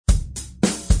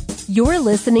You're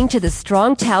listening to the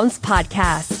Strong Towns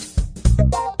Podcast.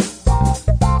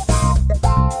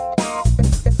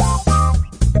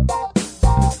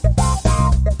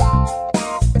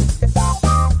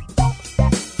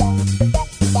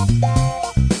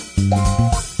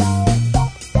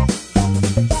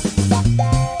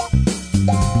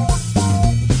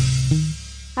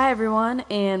 Hi, everyone,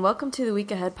 and welcome to the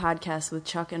Week Ahead podcast with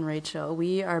Chuck and Rachel.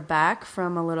 We are back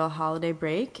from a little holiday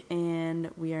break, and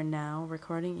we are now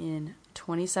recording in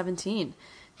 2017.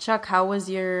 Chuck, how were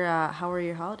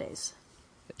your holidays?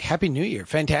 Happy New Year.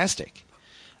 Fantastic.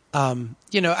 I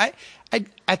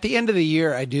at the end of the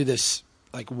year, I do this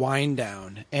like wind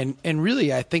down, and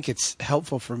really I think it's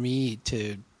helpful for me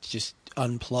to just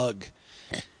unplug.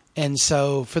 And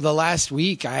so for the last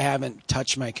week, I haven't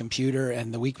touched my computer.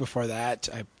 And the week before that,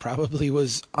 I probably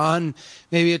was on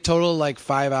maybe a total of like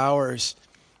 5 hours.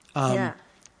 I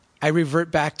revert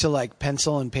back to like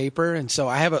pencil and paper. And so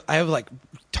I have like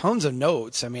tons of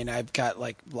notes. I mean, I've got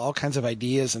like all kinds of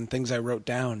ideas and things I wrote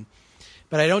down,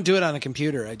 but I don't do it on a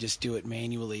computer. I just do it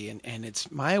manually. And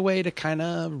it's my way to kind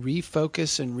of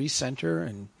refocus and recenter.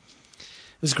 And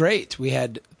it was great. We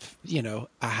had,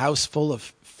 a house full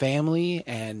of family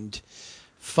and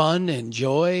fun and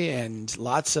joy and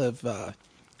lots of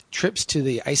trips to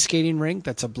the ice skating rink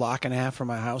that's a block and a half from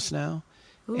my house now.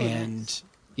 Ooh, and nice.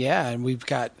 Yeah, and we've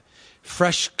got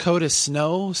fresh coat of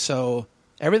snow, so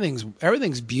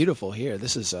everything's beautiful here.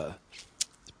 This is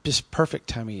just perfect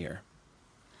time of year.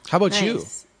 How about Nice. you?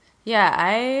 Yeah,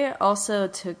 I also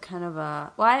took kind of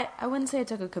I wouldn't say I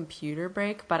took a computer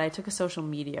break, but I took a social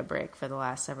media break for the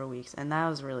last several weeks, and that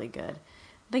was really good.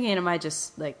 I'm thinking I might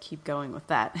just like keep going with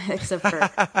that, except for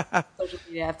social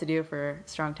media I have to do for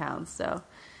Strong Towns. So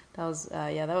that was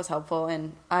that was helpful.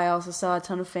 And I also saw a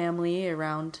ton of family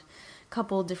around a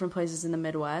couple different places in the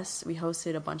Midwest. We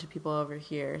hosted a bunch of people over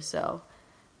here, so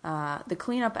the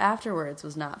cleanup afterwards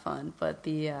was not fun, but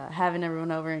the having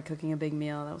everyone over and cooking a big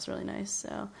meal, that was really nice.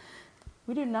 So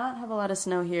we do not have a lot of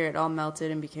snow here. It all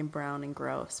melted and became brown and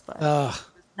gross, but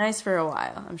nice for a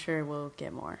while. I'm sure we'll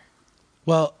get more.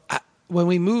 Well, when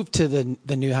we moved to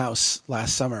the new house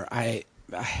last summer, I've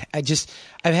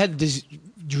had this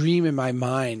dream in my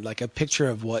mind, like a picture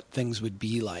of what things would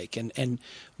be like. And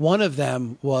one of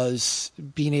them was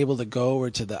being able to go over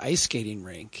to the ice skating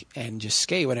rink and just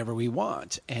skate whenever we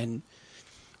want. And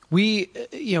we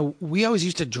always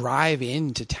used to drive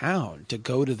into town to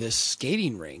go to this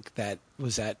skating rink that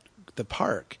was at the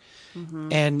park.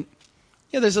 Mm-hmm. And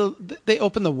they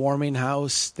opened the warming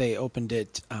house. They opened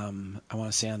it, I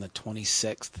want to say on the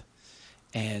 26th.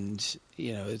 And,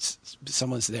 it's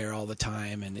someone's there all the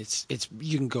time, and it's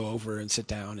you can go over and sit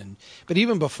down. But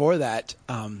even before that,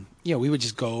 we would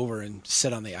just go over and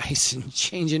sit on the ice and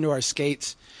change into our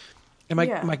skates. And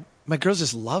my girls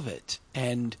just love it.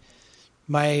 And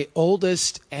my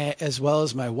oldest, as well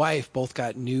as my wife, both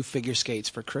got new figure skates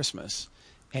for Christmas.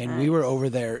 And we were over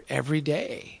there every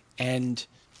day. And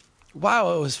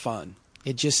wow, it was fun.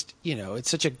 It just,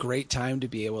 it's such a great time to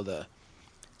be able to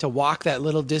walk that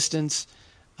little distance,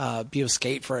 be able to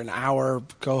skate for an hour,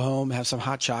 go home, have some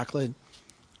hot chocolate.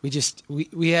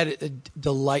 We had a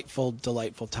delightful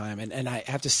time. And I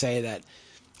have to say that,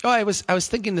 I was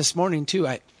thinking this morning too,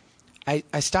 I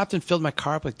stopped and filled my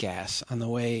car up with gas on the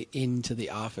way into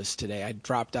the office today. I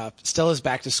dropped off, Stella's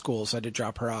back to school, so I had to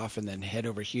drop her off and then head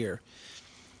over here.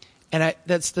 And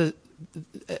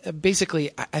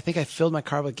basically, I think I filled my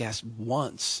car with gas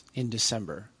once in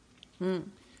December.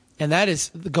 And that is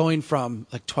going from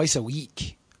like twice a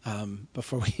week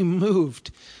before we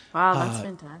moved. Wow, that's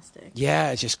fantastic.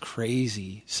 Yeah, it's just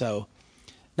crazy. So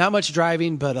not much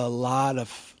driving, but a lot of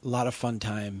fun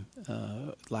time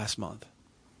last month.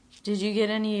 Did you get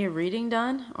any reading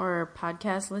done or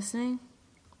podcast listening?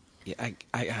 Yeah,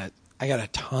 I got a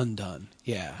ton done.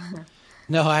 Yeah.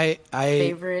 No, I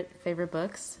favorite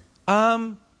books.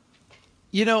 I'm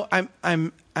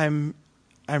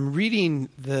reading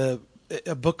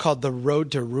a book called The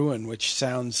Road to Ruin, which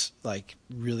sounds like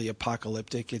really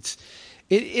apocalyptic.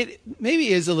 It maybe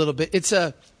is a little bit. It's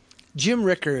Jim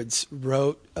Rickards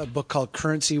wrote a book called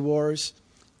Currency Wars,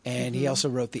 and he also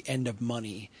wrote The End of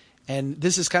Money. And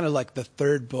this is kind of like the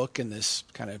third book in this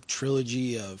kind of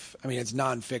trilogy of, it's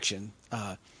nonfiction.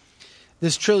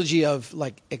 This trilogy of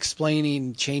like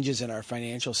explaining changes in our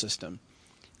financial system.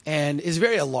 And is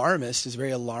very alarmist, is very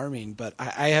alarming, but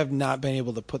I have not been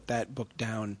able to put that book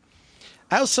down.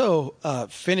 I also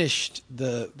finished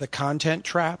the Content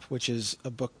Trap, which is a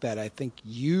book that I think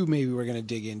you maybe were going to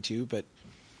dig into, but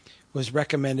was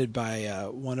recommended by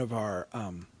one of our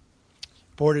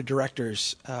board of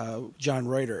directors, John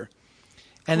Reuter.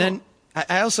 And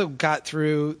I also got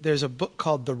through, there's a book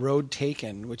called The Road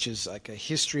Taken, which is like a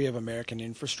history of American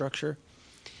infrastructure.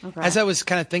 Okay. As I was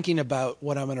kind of thinking about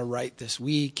what I'm going to write this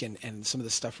week and some of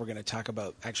the stuff we're going to talk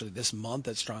about actually this month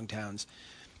at Strong Towns,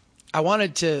 I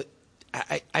wanted to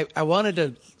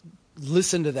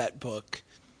listen to that book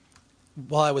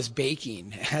while I was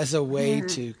baking as a way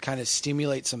to kind of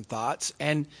stimulate some thoughts.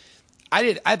 And I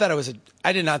did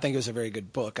not think it was a very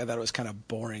good book. I thought it was kind of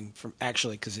boring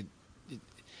because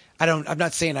I'm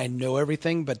not saying I know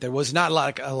everything, but there was not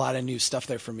a lot of new stuff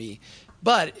there for me.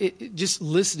 But just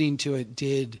listening to it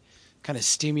did kind of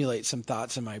stimulate some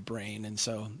thoughts in my brain. And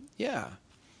so, yeah,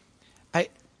 I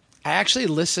actually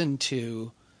listened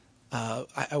to,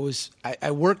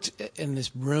 I worked in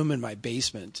this room in my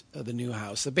basement of the new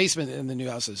house. The basement in the new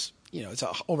house is, it's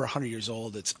over 100 years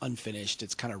old. It's unfinished.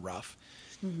 It's kind of rough.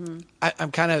 Mm-hmm.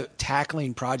 I'm kind of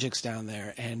tackling projects down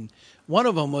there. And one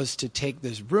of them was to take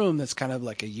this room that's kind of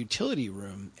like a utility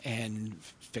room and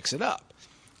fix it up.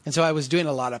 And so I was doing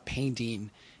a lot of painting,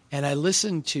 and I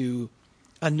listened to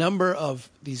a number of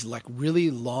these like really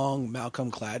long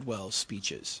Malcolm Gladwell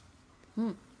speeches.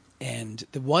 And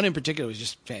the one in particular was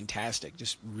just fantastic,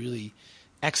 just really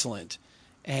excellent.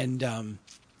 And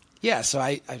so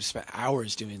I've spent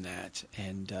hours doing that,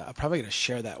 and I'm probably going to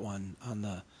share that one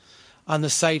on the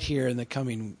site here in the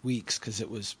coming weeks because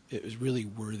it was really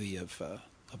worthy of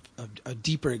a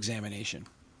deeper examination.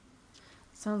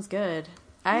 Sounds good.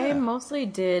 Yeah. I mostly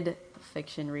did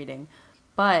fiction reading,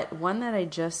 but one that I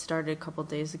just started a couple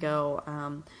days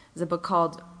ago is a book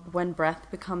called When Breath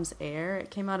Becomes Air. It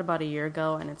came out about a year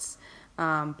ago, and it's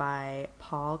by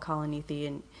Paul Kalanithi,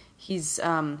 and he's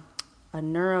a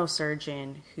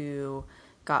neurosurgeon who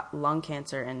got lung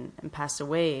cancer and passed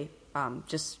away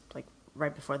just like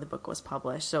right before the book was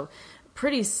published. So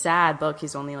pretty sad book.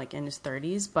 He's only like in his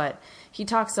 30s, but he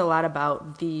talks a lot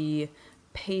about the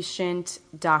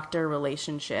patient-doctor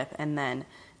relationship and then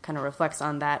kind of reflects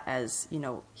on that as,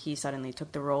 he suddenly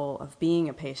took the role of being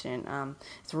a patient.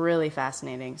 It's really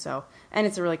fascinating. So, and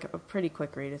it's a pretty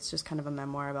quick read. It's just kind of a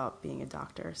memoir about being a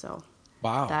doctor. So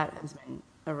wow, that has been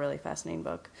a really fascinating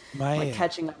book.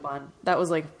 Catching up on, that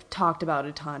was talked about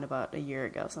a ton about a year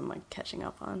ago. So I'm catching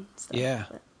up on stuff. Yeah.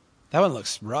 That one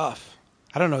looks rough.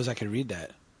 I don't know as I could read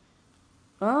that.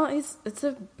 Well, it's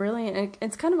a brilliant,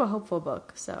 it's kind of a hopeful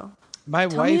book. So my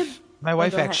wife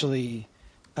actually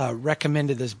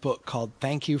recommended this book called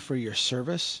Thank You for Your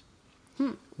Service,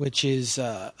 which is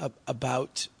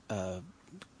about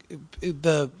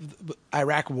the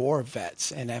Iraq war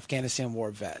vets and Afghanistan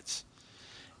war vets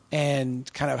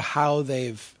and kind of how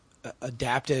they've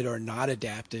adapted or not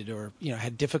adapted or,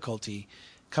 had difficulty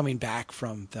coming back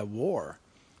from the war.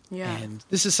 Yeah. And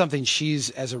this is something she's,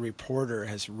 as a reporter,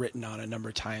 has written on a number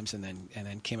of times and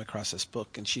then came across this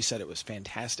book, and she said it was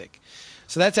fantastic.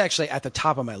 So that's actually at the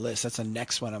top of my list. That's the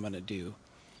next one I'm going to do.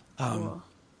 Cool.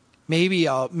 Maybe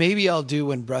I'll do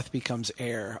When Breath Becomes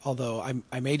Air, although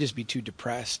I may just be too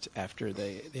depressed after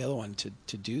the other one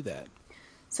to do that.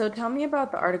 So tell me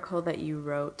about the article that you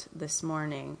wrote this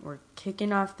morning. We're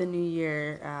kicking off the new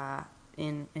year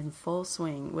in full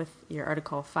swing with your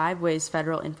article, 5 Ways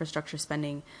Federal Infrastructure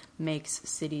Spending Makes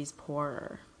Cities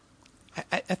Poorer.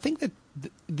 I think that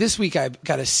this week I've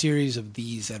got a series of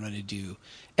these I'm going to do.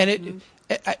 And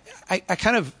I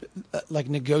kind of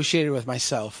negotiated with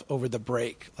myself over the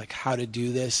break, how to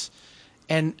do this.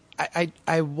 And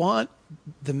I want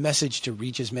the message to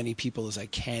reach as many people as I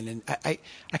can. And I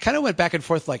kind of went back and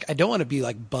forth, I don't want to be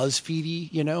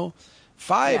BuzzFeedy,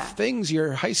 5 things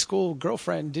your high school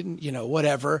girlfriend didn't,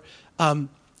 whatever. I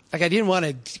didn't want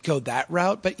to go that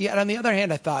route, but yet on the other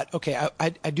hand, I thought, okay,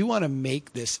 I do want to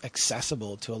make this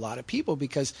accessible to a lot of people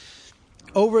because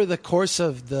over the course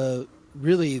of the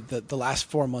last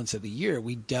 4 months of the year,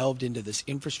 we delved into this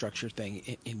infrastructure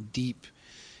thing in deep,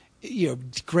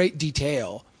 great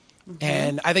detail,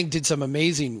 and I think did some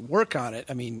amazing work on it.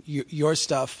 I mean, your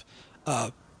stuff,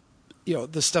 the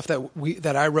stuff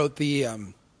that I wrote,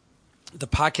 the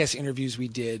podcast interviews we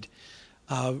did,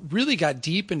 really got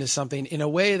deep into something in a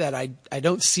way that I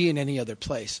don't see in any other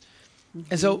place.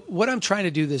 Mm-hmm. And so what I'm trying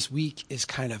to do this week is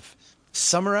kind of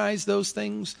summarize those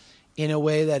things in a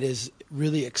way that is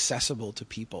really accessible to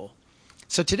people.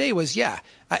 So today was,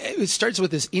 it starts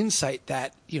with this insight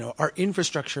that, our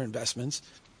infrastructure investments,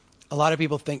 a lot of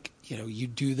people think, you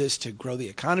do this to grow the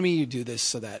economy, you do this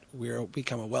so that we'll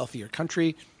become a wealthier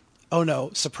country. Oh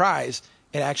no, surprise,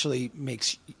 it actually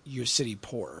makes your city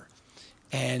poorer.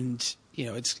 And,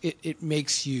 it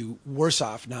makes you worse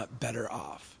off, not better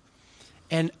off.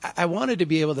 And I wanted to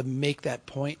be able to make that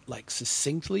point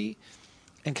succinctly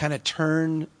and kind of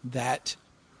turn that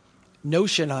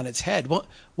notion on its head.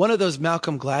 One of those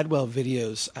Malcolm Gladwell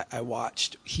videos I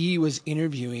watched, he was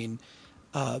interviewing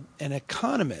an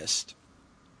economist,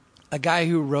 a guy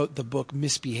who wrote the book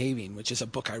Misbehaving, which is a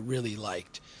book I really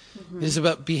liked. Mm-hmm. It is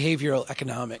about behavioral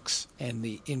economics and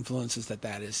the influences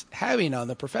that is having on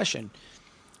the profession.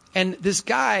 And this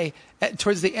guy,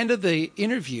 towards the end of the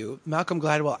interview, Malcolm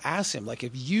Gladwell asked him, like,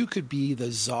 if you could be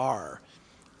the czar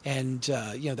and,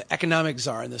 the economic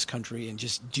czar in this country and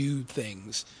just do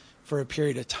things for a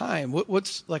period of time,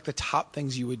 what's like the top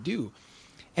things you would do?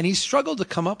 And he struggled to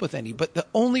come up with any, but the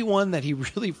only one that he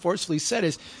really forcefully said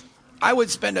is, I would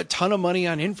spend a ton of money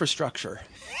on infrastructure.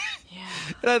 Yeah.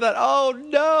 And I thought,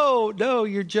 oh, no,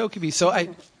 you're joking me. So I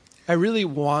really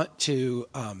want to,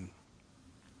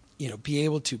 be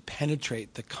able to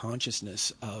penetrate the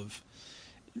consciousness of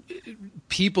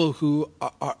people who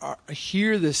are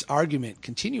hear this argument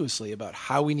continuously about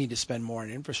how we need to spend more on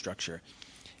infrastructure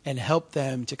and help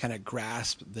them to kind of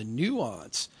grasp the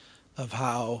nuance of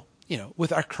how,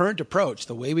 with our current approach,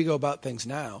 the way we go about things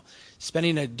now,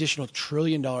 spending an additional $1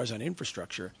 trillion on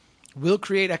infrastructure will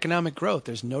create economic growth.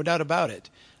 There's no doubt about it,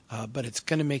 but it's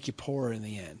going to make you poorer in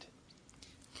the end.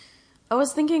 I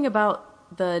was thinking about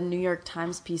the New York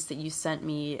Times piece that you sent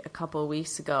me a couple of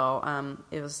weeks ago.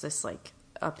 It was this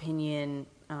opinion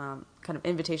kind of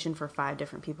invitation for 5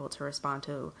 different people to respond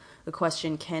to the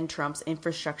question, can Trump's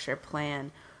infrastructure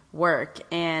plan work?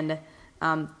 And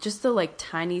just the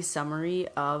tiny summary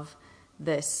of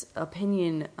this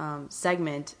opinion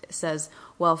segment says,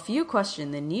 while few question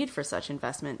the need for such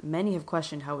investment, many have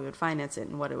questioned how we would finance it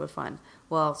and what it would fund.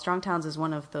 Well, Strong Towns is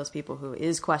one of those people who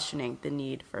is questioning the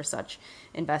need for such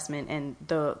investment and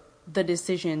the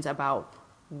decisions about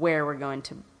where we're going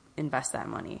to invest that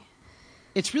money.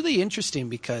 It's really interesting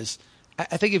because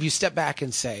I think if you step back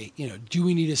and say, do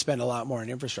we need to spend a lot more on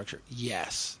infrastructure?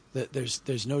 Yes,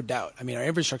 there's no doubt. I mean, our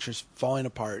infrastructure is falling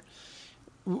apart.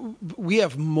 We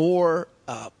have more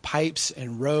pipes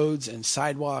and roads and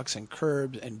sidewalks and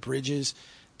curbs and bridges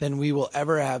than we will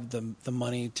ever have the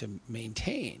money to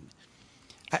maintain.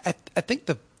 I think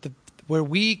the where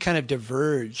we kind of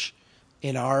diverge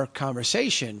in our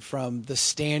conversation from the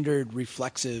standard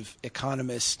reflexive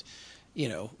economist,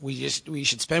 we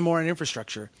should spend more on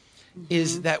infrastructure, mm-hmm.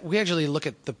 is that we actually look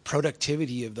at the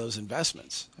productivity of those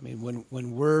investments. I mean,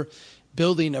 when we're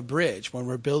building a bridge, when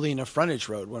we're building a frontage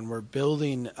road, when we're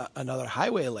building another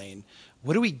highway lane,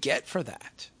 what do we get for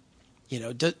that?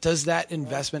 Does that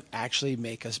investment actually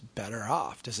make us better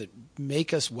off? Does it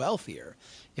make us wealthier?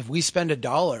 If we spend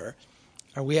 $1,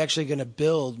 are we actually going to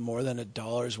build more than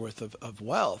 $1 worth of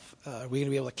wealth? Are we going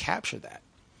to be able to capture that?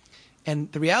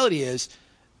 And the reality is,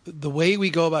 the way we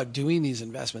go about doing these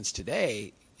investments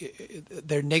today,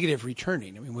 they're negative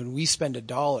returning. I mean, when we spend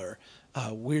 $1,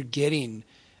 we're getting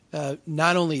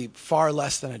not only far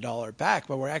less than $1 back,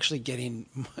 but we're actually getting,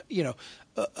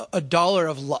 $1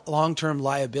 of long-term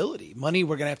liability, money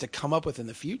we're going to have to come up with in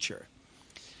the future.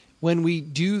 When we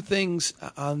do things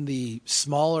on the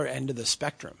smaller end of the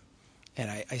spectrum, and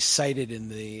I cited in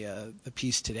the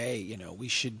piece today, we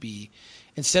should be,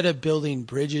 instead of building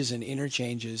bridges and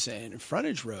interchanges and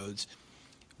frontage roads,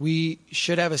 we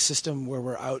should have a system where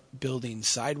we're out building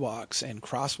sidewalks and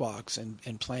crosswalks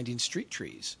and planting street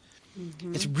trees.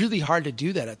 Mm-hmm. It's really hard to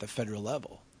do that at the federal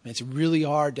level. It's really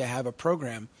hard to have a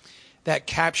program that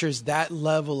captures that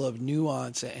level of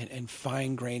nuance and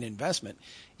fine-grained investment.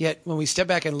 Yet when we step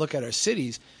back and look at our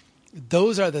cities,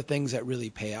 those are the things that really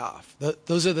pay off.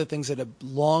 Those are the things that have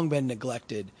long been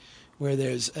neglected, where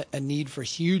there's a need for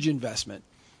huge investment.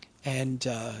 And,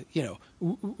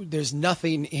 there's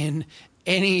nothing in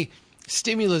any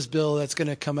stimulus bill that's going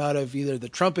to come out of either the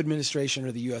Trump administration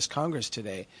or the U.S. Congress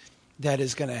today that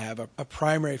is going to have a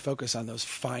primary focus on those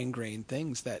fine-grained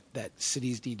things that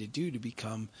cities need to do to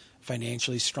become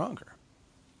financially stronger.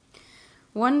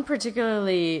 One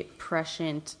particularly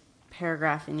prescient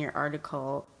paragraph in your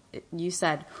article, you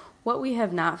said, what we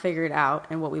have not figured out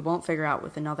and what we won't figure out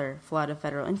with another flood of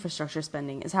federal infrastructure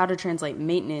spending is how to translate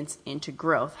maintenance into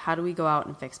growth. How do we go out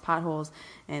and fix potholes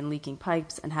and leaking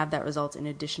pipes and have that result in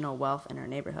additional wealth in our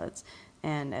neighborhoods?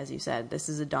 And as you said, this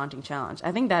is a daunting challenge.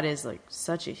 I think that is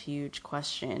such a huge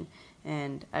question,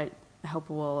 and I hope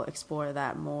we'll explore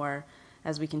that more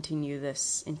as we continue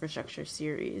this infrastructure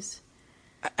series.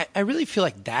 I really feel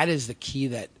like that is the key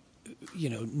that,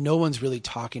 no one's really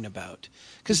talking about.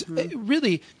 Because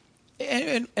really,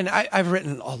 and I've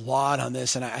written a lot on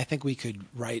this, and I think we could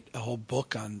write a whole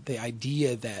book on the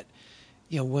idea that,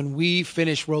 when we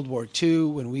finished World War II,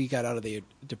 when we got out of the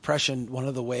Depression, one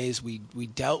of the ways we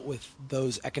dealt with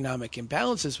those economic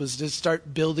imbalances was to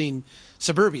start building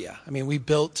suburbia. I mean, we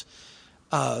built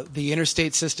the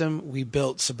interstate system, we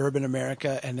built suburban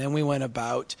America, and then we went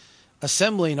about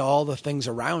assembling all the things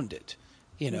around it.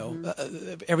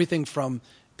 Everything from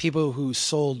people who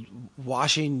sold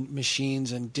washing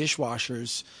machines and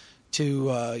dishwashers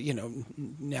to,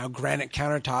 now granite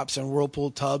countertops and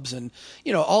Whirlpool tubs and,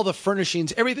 all the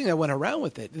furnishings, everything that went around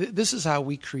with it. This is how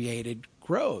we created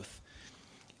growth.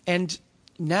 And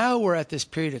now we're at this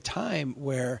period of time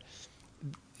where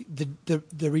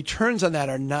the returns on that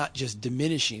are not just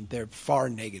diminishing, they're far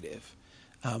negative.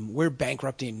 We're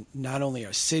bankrupting not only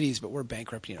our cities, but we're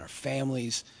bankrupting our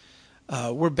families.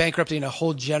 We're bankrupting a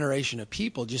whole generation of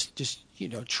people just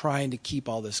trying to keep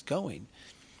all this going.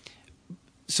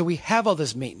 So we have all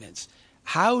this maintenance.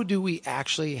 How do we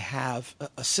actually have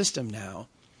a system now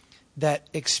that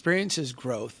experiences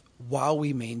growth while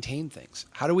we maintain things?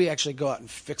 How do we actually go out and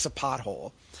fix a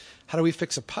pothole? How do we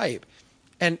fix a pipe?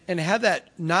 And have that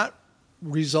not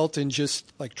result in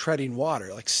just like treading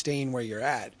water, like staying where you're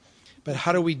at, but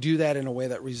how do we do that in a way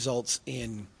that results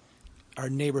in our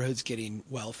neighborhoods getting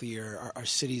wealthier, our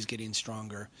cities getting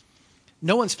stronger?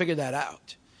 No one's figured that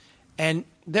out. And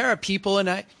there are people, and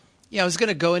I was going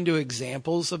to go into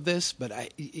examples of this, but I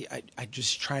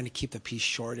just trying to keep the piece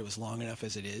short. It was long enough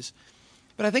as it is.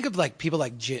 But I think of like people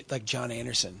like John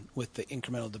Anderson with the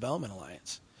Incremental Development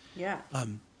Alliance. Yeah.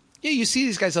 You see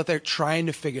these guys out there trying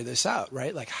to figure this out,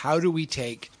 right? Like, how do we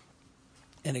take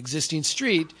an existing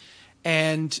street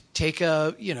and take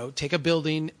a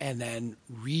building and then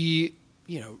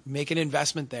make an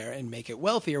investment there and make it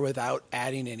wealthier without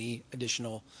adding any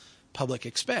additional public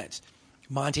expense?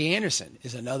 Monty Anderson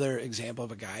is another example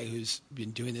of a guy who's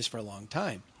been doing this for a long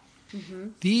time. Mm-hmm.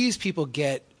 These people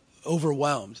get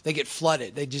overwhelmed. They get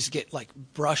flooded. They just get like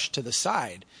brushed to the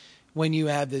side when you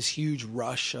have this huge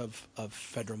rush of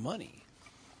federal money.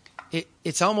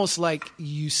 It's almost like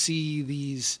you see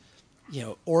these,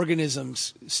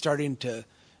 organisms starting to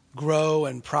grow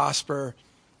and prosper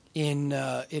in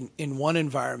one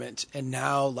environment, and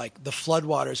now like the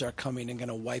floodwaters are coming and going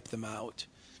to wipe them out.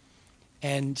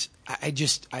 And I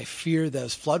fear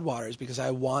those floodwaters because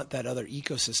I want that other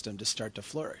ecosystem to start to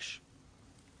flourish.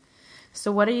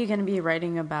 So what are you going to be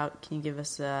writing about? Can you give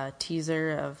us a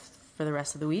teaser for the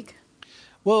rest of the week?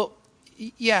 Well,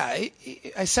 yeah,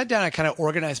 I sat down, I kind of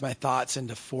organized my thoughts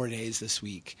into 4 days this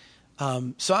week.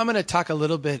 So I'm going to talk a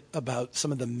little bit about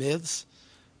some of the myths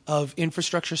of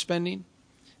infrastructure spending.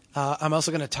 I'm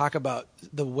also going to talk about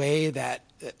the way that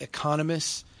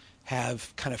economists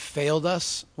have kind of failed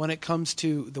us when it comes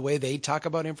to the way they talk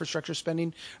about infrastructure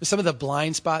spending, or some of the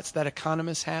blind spots that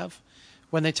economists have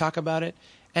when they talk about it.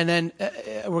 And then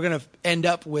we're going to end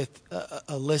up with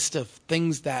a list of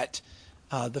things that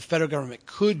the federal government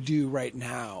could do right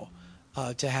now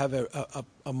to have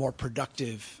a more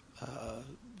productive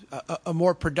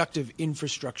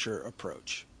infrastructure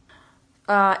approach.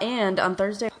 And on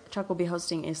Thursday, Chuck will be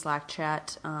hosting a Slack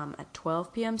chat at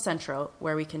 12 p.m. Central,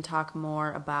 where we can talk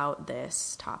more about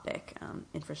this topic,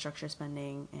 infrastructure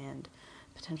spending and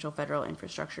potential federal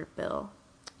infrastructure bill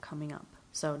coming up.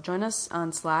 So join us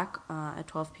on Slack at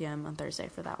 12 p.m. on Thursday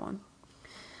for that one.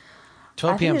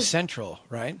 12 p.m. Central,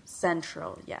 right?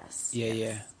 Central, yes. Yeah, yes.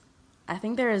 yeah. I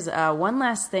think there is one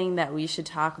last thing that we should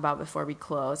talk about before we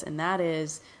close, and that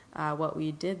is what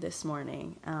we did this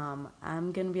morning.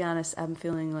 I'm going to be honest, I'm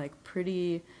feeling like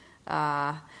pretty,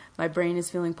 my brain is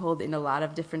feeling pulled in a lot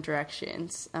of different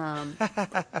directions.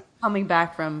 Coming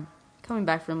back from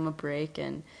a break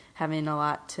and having a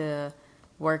lot to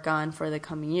work on for the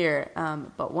coming year.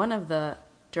 But one of the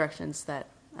directions that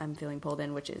I'm feeling pulled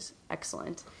in, which is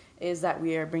excellent, is that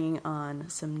we are bringing on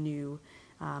some new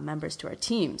members to our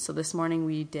team. So this morning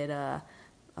we did a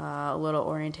little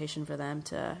orientation for them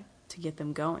to get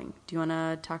them going. Do you want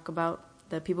to talk about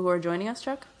the people who are joining us,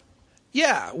 Chuck?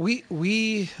 Yeah,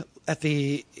 we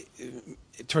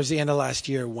towards the end of last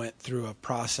year went through a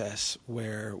process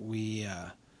where we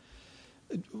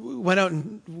went out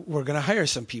and we're going to hire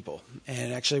some people.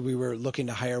 And actually we were looking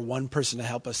to hire one person to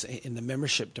help us in the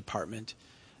membership department.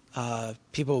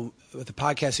 People with the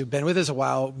podcast who've been with us a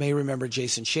while may remember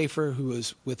Jason Schaefer, who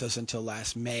was with us until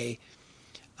last May.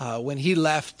 When he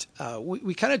left,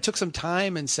 we kind of took some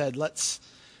time and said, let's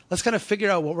kind of figure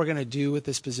out what we're going to do with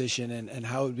this position and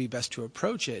how it would be best to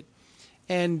approach it.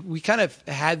 And we kind of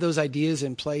had those ideas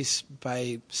in place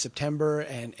by September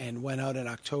and went out in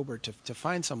October to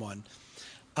find someone.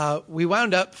 We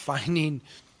wound up finding,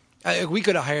 we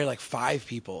could have hired like 5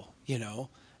 people,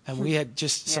 and we had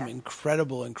just some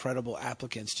incredible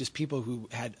applicants, just people who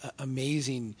had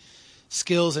amazing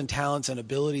skills and talents and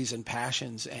abilities and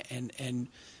passions. And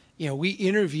we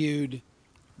interviewed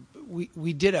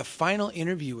we did a final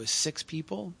interview with 6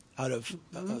 people out of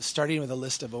starting with a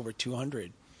list of over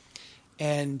 200,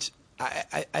 and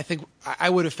I think I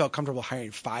would have felt comfortable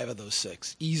hiring 5 of those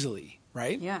 6 easily,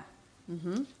 right? Yeah.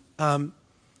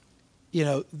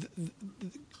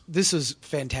 This was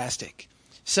fantastic.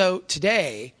 So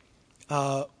today, 2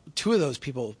 of those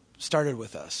people started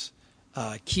with us.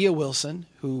 Kia Wilson,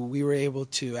 who we were able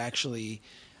to actually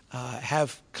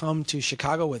have come to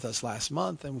Chicago with us last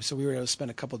month, and so we were able to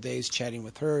spend a couple of days chatting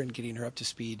with her and getting her up to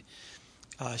speed.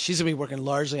 She's going to be working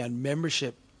largely on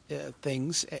membership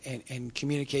things and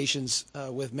communications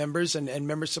with members and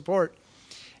member support.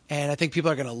 And I think people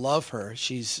are going to love her.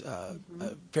 She's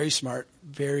very smart,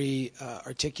 very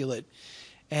articulate,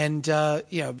 and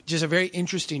just a very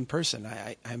interesting person.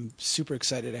 I'm super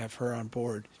excited to have her on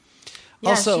board. Yeah,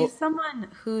 also, she's someone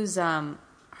whose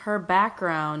her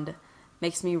background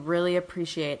makes me really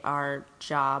appreciate our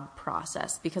job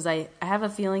process, because I have a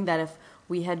feeling that if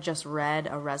we had just read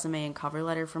a resume and cover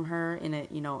letter from her in a,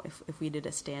 if we did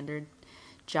a standard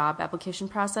job application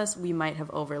process, we might have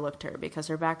overlooked her, because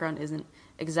her background isn't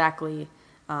exactly,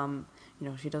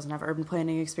 she doesn't have urban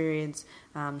planning experience.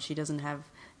 She doesn't have,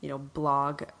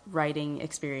 blog writing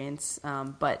experience.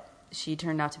 But she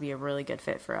turned out to be a really good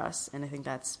fit for us. And I think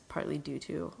that's partly due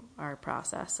to our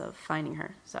process of finding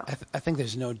her. So I think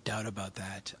there's no doubt about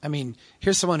that. I mean,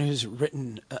 here's someone who's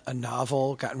written a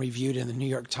novel, gotten reviewed in the New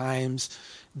York Times,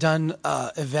 done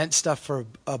event stuff for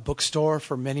a bookstore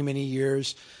for many, many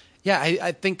years. Yeah,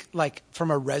 I think like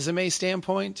from a resume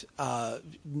standpoint,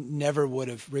 never would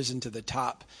have risen to the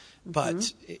top.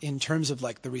 But in terms of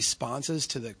like the responses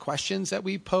to the questions that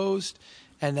we posed,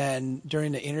 and then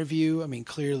during the interview, I mean,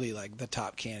 clearly like the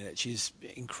top candidate. She's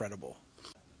incredible.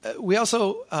 We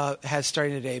also had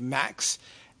starting today Max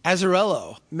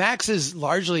Azzarello. Max is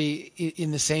largely in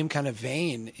the same kind of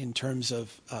vein in terms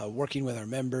of working with our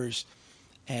members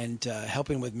and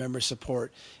helping with member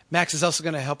support. Max is also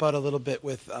going to help out a little bit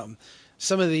with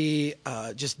some of the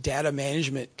just data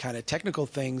management kind of technical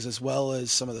things, as well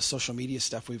as some of the social media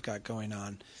stuff we've got going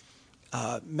on.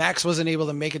 Max wasn't able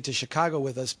to make it to Chicago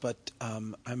with us, but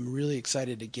I'm really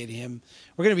excited to get him.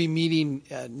 We're going to be meeting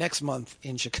next month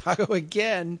in Chicago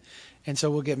again, and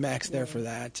so we'll get Max there for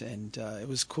that. And it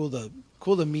was cool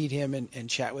to meet him and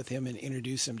chat with him and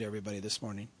introduce him to everybody this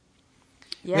morning.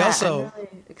 Yeah, I'm really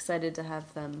excited to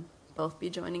have them both be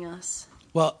joining us.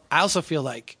 Well, I also feel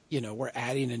like, we're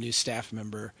adding a new staff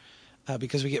member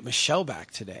because we get Michelle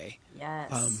back today.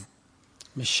 Yes.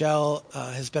 Michelle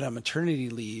has been on maternity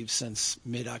leave since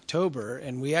mid-October,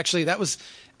 and we actually, that was,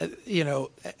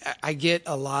 I get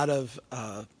a lot of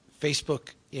Facebook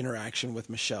interaction with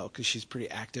Michelle because she's pretty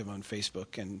active on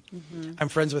Facebook, and I'm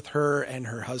friends with her and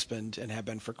her husband and have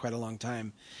been for quite a long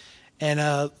time.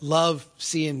 And love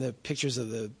seeing the pictures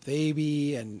of the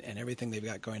baby and everything they've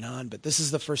got going on. But this is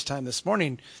the first time this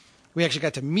morning we actually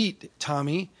got to meet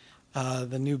Tommy,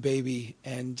 the new baby,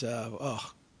 and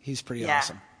he's pretty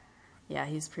awesome. Yeah,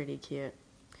 he's pretty cute.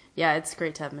 Yeah, it's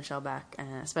great to have Michelle back,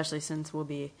 especially since we'll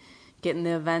be getting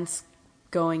the events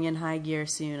going in high gear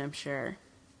soon, I'm sure.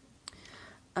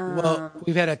 Well,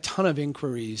 we've had a ton of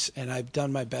inquiries, and I've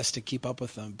done my best to keep up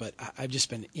with them, but I've just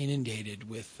been inundated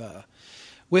with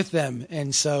them.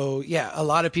 And so, yeah, a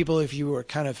lot of people, if you were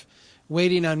kind of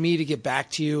waiting on me to get back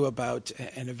to you about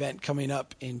an event coming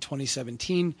up in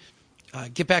 2017,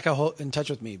 get back in touch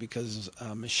with me, because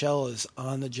Michelle is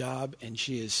on the job and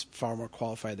she is far more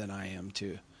qualified than I am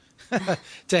to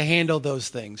handle those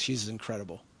things. She's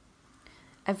incredible.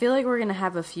 I feel like we're going to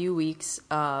have a few weeks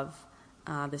of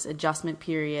this adjustment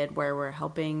period where we're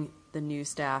helping the new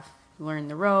staff learn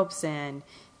the ropes and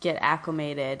get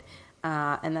acclimated.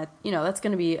 And that, that's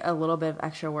going to be a little bit of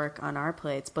extra work on our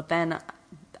plates. But then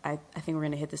I think we're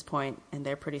going to hit this point, and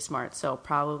they're pretty smart, so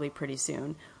probably pretty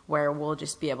soon, where we'll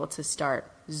just be able to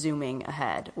start zooming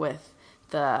ahead with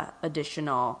the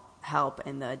additional help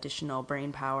and the additional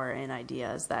brain power and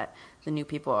ideas that the new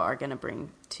people are going to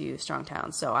bring to Strong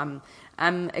Towns. So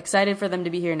I'm excited for them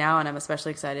to be here now, and I'm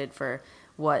especially excited for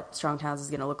what Strong Towns is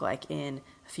going to look like in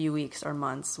a few weeks or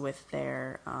months with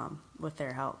their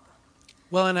help.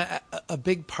 Well, and a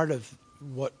big part of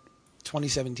what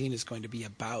 2017 is going to be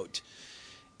about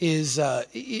is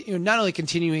not only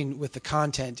continuing with the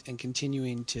content and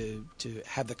continuing to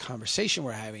have the conversation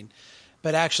we're having,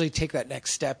 but actually take that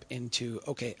next step into,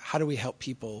 okay, how do we help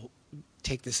people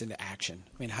take this into action?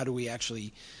 I mean, how do we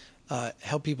actually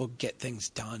help people get things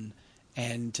done?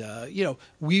 And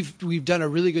we've done a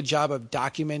really good job of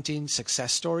documenting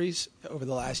success stories over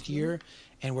the last year,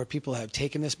 and where people have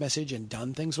taken this message and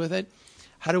done things with it.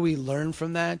 How do we learn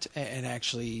from that and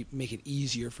actually make it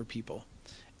easier for people?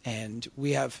 And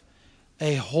we have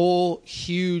a whole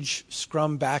huge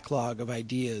Scrum backlog of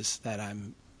ideas that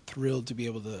I'm thrilled to be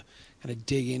able to kind of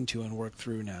dig into and work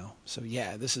through now. So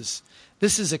yeah, this is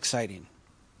exciting.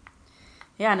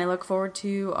 Yeah, and I look forward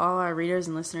to all our readers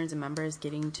and listeners and members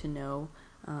getting to know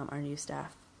our new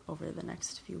staff over the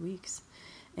next few weeks.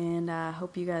 And I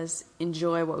hope you guys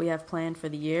enjoy what we have planned for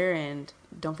the year. And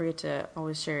don't forget to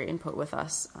always share your input with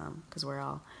us because we're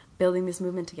all building this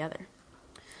movement together.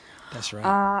 That's right.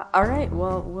 All right.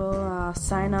 Well, we'll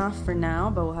sign off for now,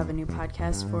 but we'll have a new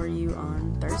podcast for you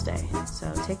on Thursday.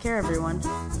 So take care, everyone.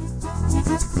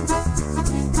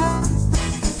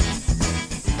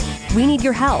 We need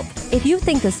your help. If you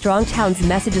think the Strong Towns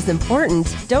message is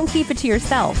important, don't keep it to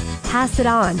yourself. Pass it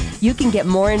on. You can get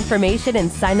more information and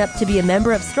sign up to be a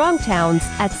member of Strong Towns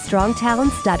at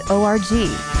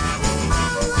strongtowns.org.